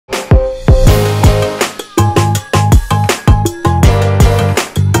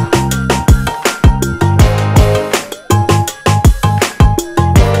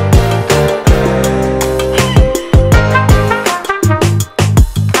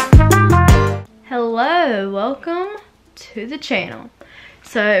to the channel.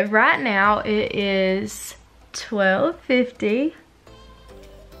 So right now it is 12:50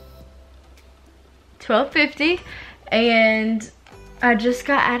 and I just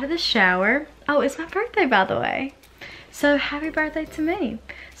got out of the shower. Oh, it's my birthday, by the way. So happy birthday to me.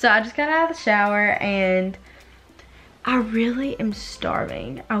 So I just got out of the shower and I really am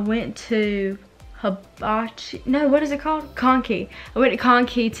starving. I went to Hibachi, no, what is it called? Konki. I went to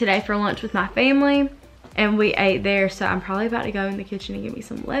Konki today for lunch with my family and we ate there. So I'm probably about to go in the kitchen and get me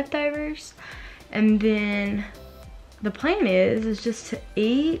some leftovers. And then the plan is just to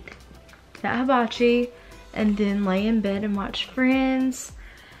eat that hibachi and then lay in bed and watch Friends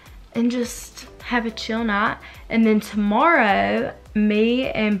and just have a chill night. And then tomorrow, me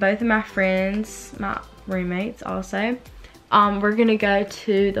and both of my friends, my roommates also, we're gonna go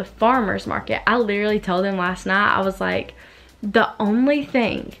to the farmer's market. I literally told them last night, I was like, the only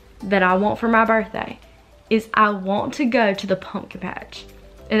thing that I want for my birthday is I want to go to the pumpkin patch.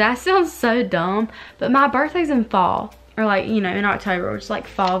 And that sounds so dumb, but my birthday's in fall, or like, you know, in October, which is like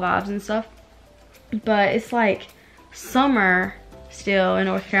fall vibes and stuff. But it's like summer still in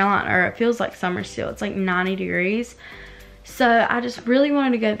North Carolina, or it feels like summer still. It's like 90 degrees. So I just really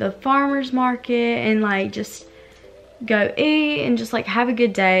wanted to go to the farmer's market and like just go eat and just like have a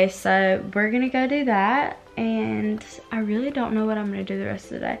good day. So we're gonna go do that. And I really don't know what I'm gonna do the rest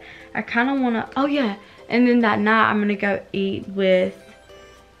of the day. I kind of want to, oh yeah. And then that night I'm gonna go eat with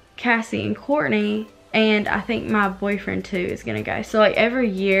Cassie and Courtney. And I think my boyfriend too is gonna go. So like every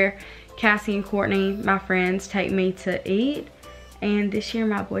year, Cassie and Courtney, my friends, take me to eat. And this year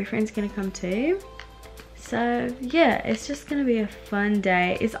my boyfriend's gonna come too. So yeah, it's just gonna be a fun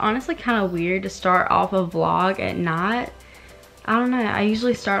day. It's honestly kind of weird to start off a vlog at night. I don't know, I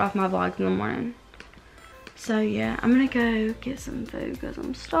usually start off my vlogs in the morning. So yeah, I'm gonna go get some food because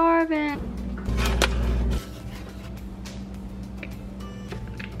I'm starving.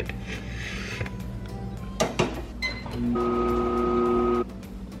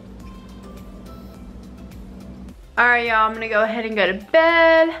 Alright y'all, I'm gonna go ahead and go to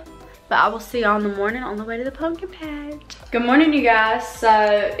bed. But I will see y'all in the morning on the way to the pumpkin patch. Good morning, you guys. So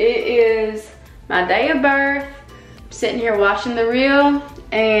it is my day of birth. I'm sitting here watching The Real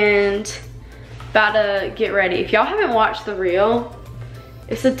and about to get ready. If y'all haven't watched The Real,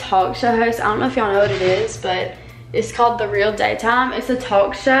 it's a talk show host. I don't know if y'all know what it is, but it's called The Real Daytime. It's a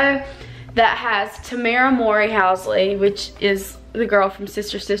talk show that has Tamara Mowry Housley, which is the girl from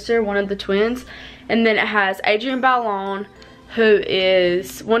Sister Sister, one of the twins. And then it has Adrienne Bailon, who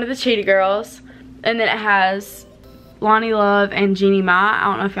is one of the Cheetah Girls. And then it has Lonnie Love and Jeannie Mai. I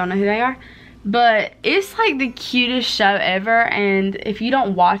don't know if y'all know who they are. But it's like the cutest show ever. And if you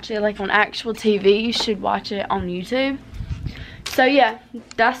don't watch it like on actual TV, you should watch it on YouTube. So yeah,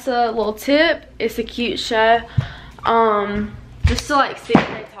 that's a little tip. It's a cute show. Just to like see what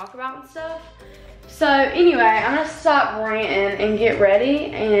they talk about and stuff. So anyway, I'm gonna stop ranting and get ready.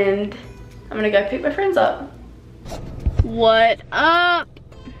 And I'm gonna go pick my friends up. What up?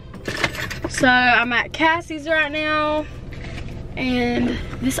 So I'm at Cassie's right now, and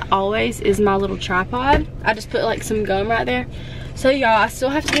this always is my little tripod. I just put like some gum right there. So y'all, I still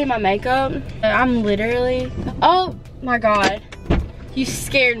have to do my makeup. I'm literally, oh my god, you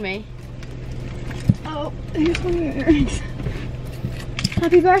scared me. Oh, here's one of your earrings.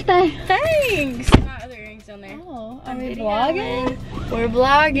 Happy birthday. Thanks. My other earrings on there. Oh, are we vlogging? We're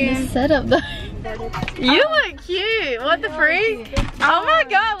vlogging. The setup though. You look cute. What the freak? Oh my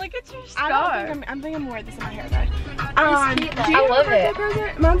god, look at your scar. I think I'm gonna wear this in my hair though. I love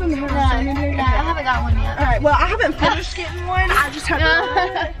it. Mine's in the hair. No, I haven't got one yet. Alright, well I haven't finished getting one. I just have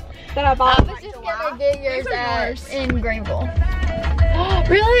one that I bought. I was just gonna get yours in Greenville.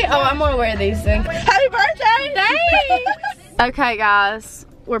 Really? Oh, I'm gonna wear these things. Happy birthday! Thanks! Okay guys,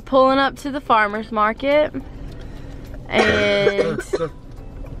 we're pulling up to the farmer's market. And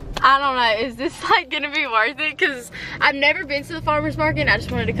I don't know, is this like gonna be worth it? Cause I've never been to the farmer's market and I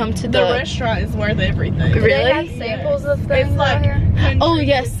just wanted to come to the restaurant is worth everything. Really? They have samples of things It's like out here. Oh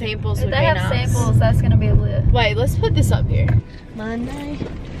yes, samples If would they be have nice. samples, that's gonna be lit. Wait, let's put this up here. Monday.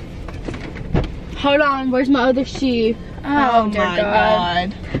 Hold on, where's my other shoe? Oh my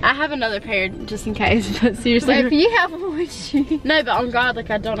god. I have another pair just in case, but seriously. But if you have one shoe. No, but on God, like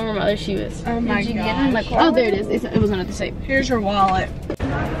I don't know where my other shoe is. Oh my Did you get them? god. Like, Oh, there it is. It was under the seat. Here's your wallet.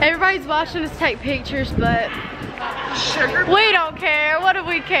 Everybody's watching us take pictures, but Sugar. we don't care. What do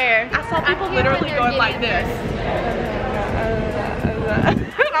we care? I saw people literally going like this.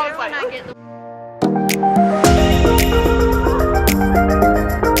 And I was like,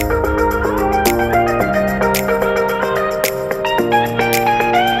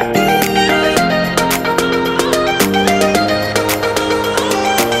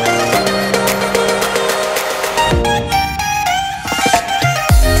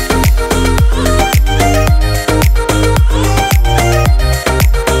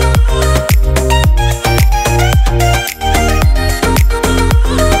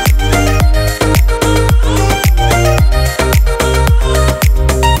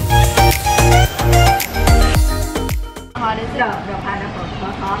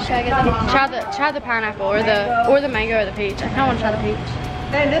 Should I get the Try the pineapple or the mango or the peach. I kinda wanna try the peach.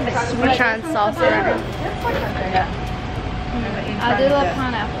 We're trying salsa right now. I do love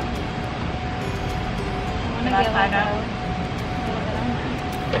pineapple. I wanna get like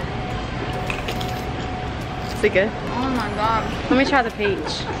Is it good? oh my god. Let me try the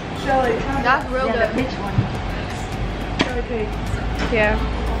peach. Shelley, That's real good. peach one. Shelley peach. Yeah.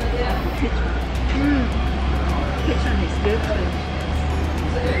 Peach one is good too.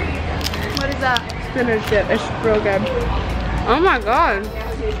 What is that? Spinach dip. It's real good. Oh my god.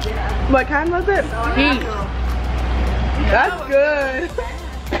 What kind was it? Peach. That's good.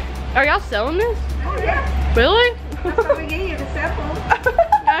 Are y'all selling this? Oh yeah. Really? That's what we gave you, the sample.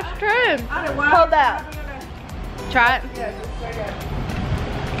 That's true. Hold that. Try it. Yes, it's so good.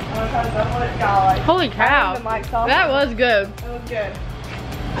 I'm gonna try some of it, y'all. Like, Holy cow. the mic off. That was good. It was good.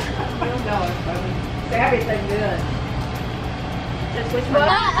 You'll know it, baby. Say everything good. Just which one?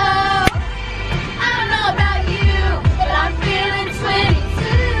 Uh-oh. I don't know about you, but I'm feeling 22.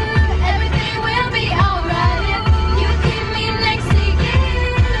 Everything will be alright if you keep me next to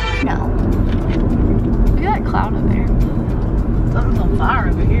you. No. Look at that cloud up there. Something's on fire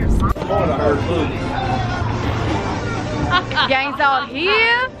over here. Gang's out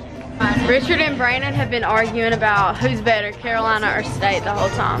here. Richard and Brandon have been arguing about who's better, Carolina or State, the whole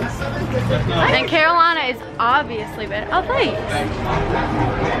time. And Carolina is obviously better. Oh, thanks.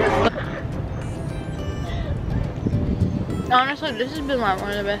 Honestly, this has been like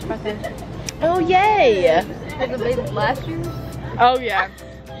one of the best birthdays. Oh, yay. Was it big last year? Oh, yeah.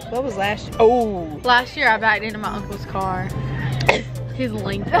 What was last year? Oh. Last year, I backed into my uncle's car. His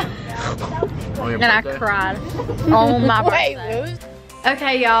Lincoln. And I cried on my birthday.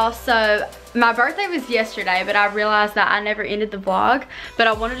 Okay, y'all, so my birthday was yesterday, but I realized that I never ended the vlog. But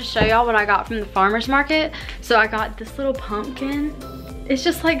I wanted to show y'all what I got from the farmer's market. So I got this little pumpkin. It's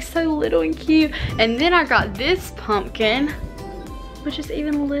just like so little and cute. And then I got this pumpkin, which is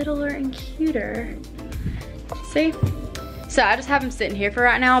even littler and cuter. See? So I just have them sitting here for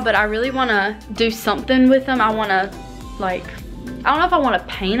right now, but I really want to do something with them. I want to, like, I don't know if I want to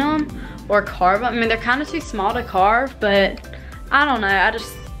paint them or carve them. I mean, they're kind of too small to carve, but I don't know. I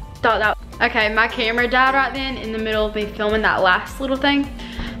just thought that. Okay, my camera died right then in the middle of me filming that last little thing.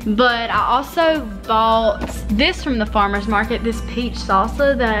 But I also bought this from the farmer's market, this peach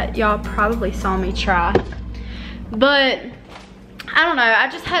salsa that y'all probably saw me try. But I don't know, I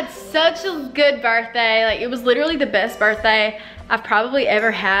just had such a good birthday. Like, it was literally the best birthday I've probably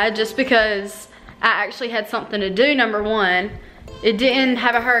ever had, just because I actually had something to do, number one. It didn't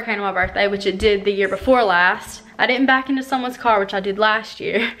have a hurricane on my birthday, which it did the year before last. I didn't back into someone's car, which I did last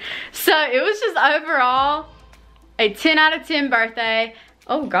year. So it was just overall a 10 out of 10 birthday.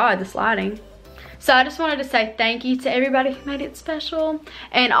 Oh God, the sliding. So I just wanted to say thank you to everybody who made it special.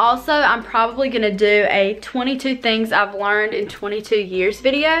 And also, I'm probably gonna do a 22 things I've learned in 22 years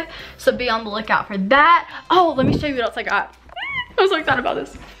video. So be on the lookout for that. Oh, let me show you what else I got. I'm so excited about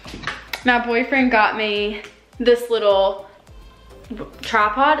this. My boyfriend got me this little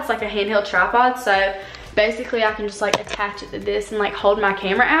tripod. It's like a handheld tripod. So basically I can just like attach it to this and like hold my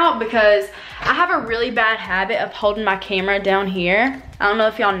camera out, because I have a really bad habit of holding my camera down here. I don't know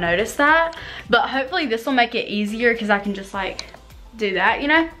if y'all noticed that, but hopefully this will make it easier because I can just like do that, you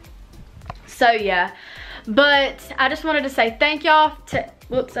know? So yeah, but I just wanted to say thank y'all to,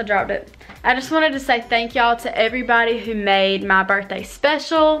 whoops, I dropped it. I just wanted to say thank y'all to everybody who made my birthday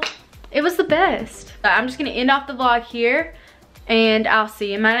special. It was the best. I'm just gonna end off the vlog here, and I'll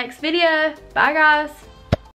see you in my next video. Bye guys.